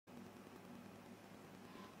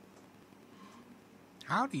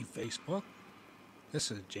Howdy, Facebook.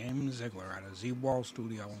 This is James Ziegler at a Z-Wall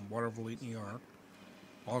studio in Waterville, New York.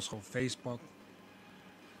 Also, Facebook.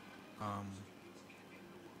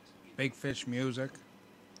 Big Fish Music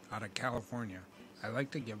out of California. I'd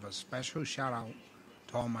like to give a special shout out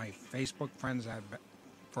to all my Facebook friends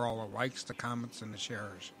for all the likes, the comments, and the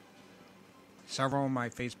shares. Several of my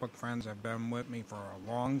Facebook friends have been with me for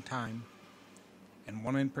a long time, and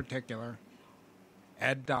one in particular,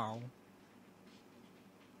 Ed Dow,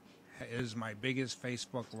 is my biggest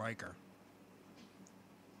Facebook liker.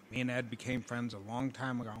 Me and Ed became friends a long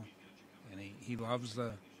time ago, and he loves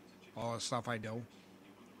all the stuff I do.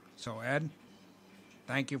 So Ed,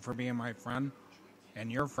 thank you for being my friend,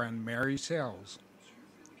 and your friend Mary Sales,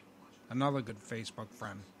 another good Facebook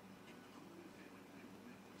friend.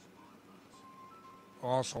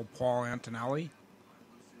 Also Paul Antonelli,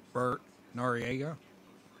 Bert Noriega,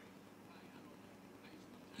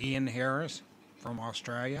 Ian Harris from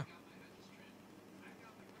Australia,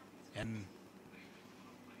 and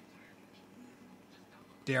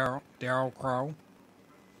Daryl Crow,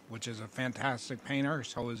 which is a fantastic painter.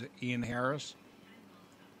 So is Ian Harris.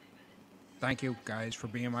 Thank you guys for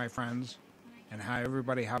being my friends, and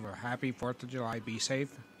everybody have a happy 4th of July. Be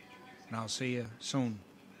safe, and I'll see you soon.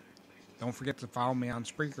 Don't forget to follow me on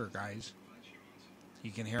Spreaker, guys.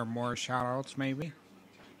 You can hear more shout-outs, maybe.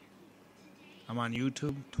 I'm on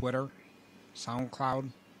YouTube, Twitter, SoundCloud,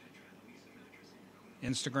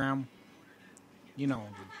 Instagram. You know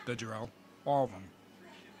the drill. All of them.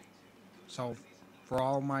 So, for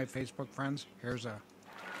all my Facebook friends, here's a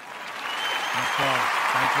applause.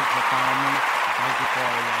 Thank you for following me. Thank you for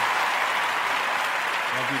all that.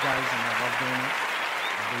 Love you guys, and I love doing it.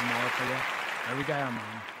 I'll do more for you. Every day I'm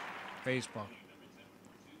on Facebook.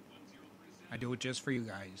 I do it just for you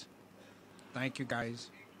guys. Thank you, guys.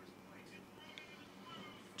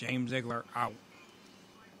 James Ziegler out.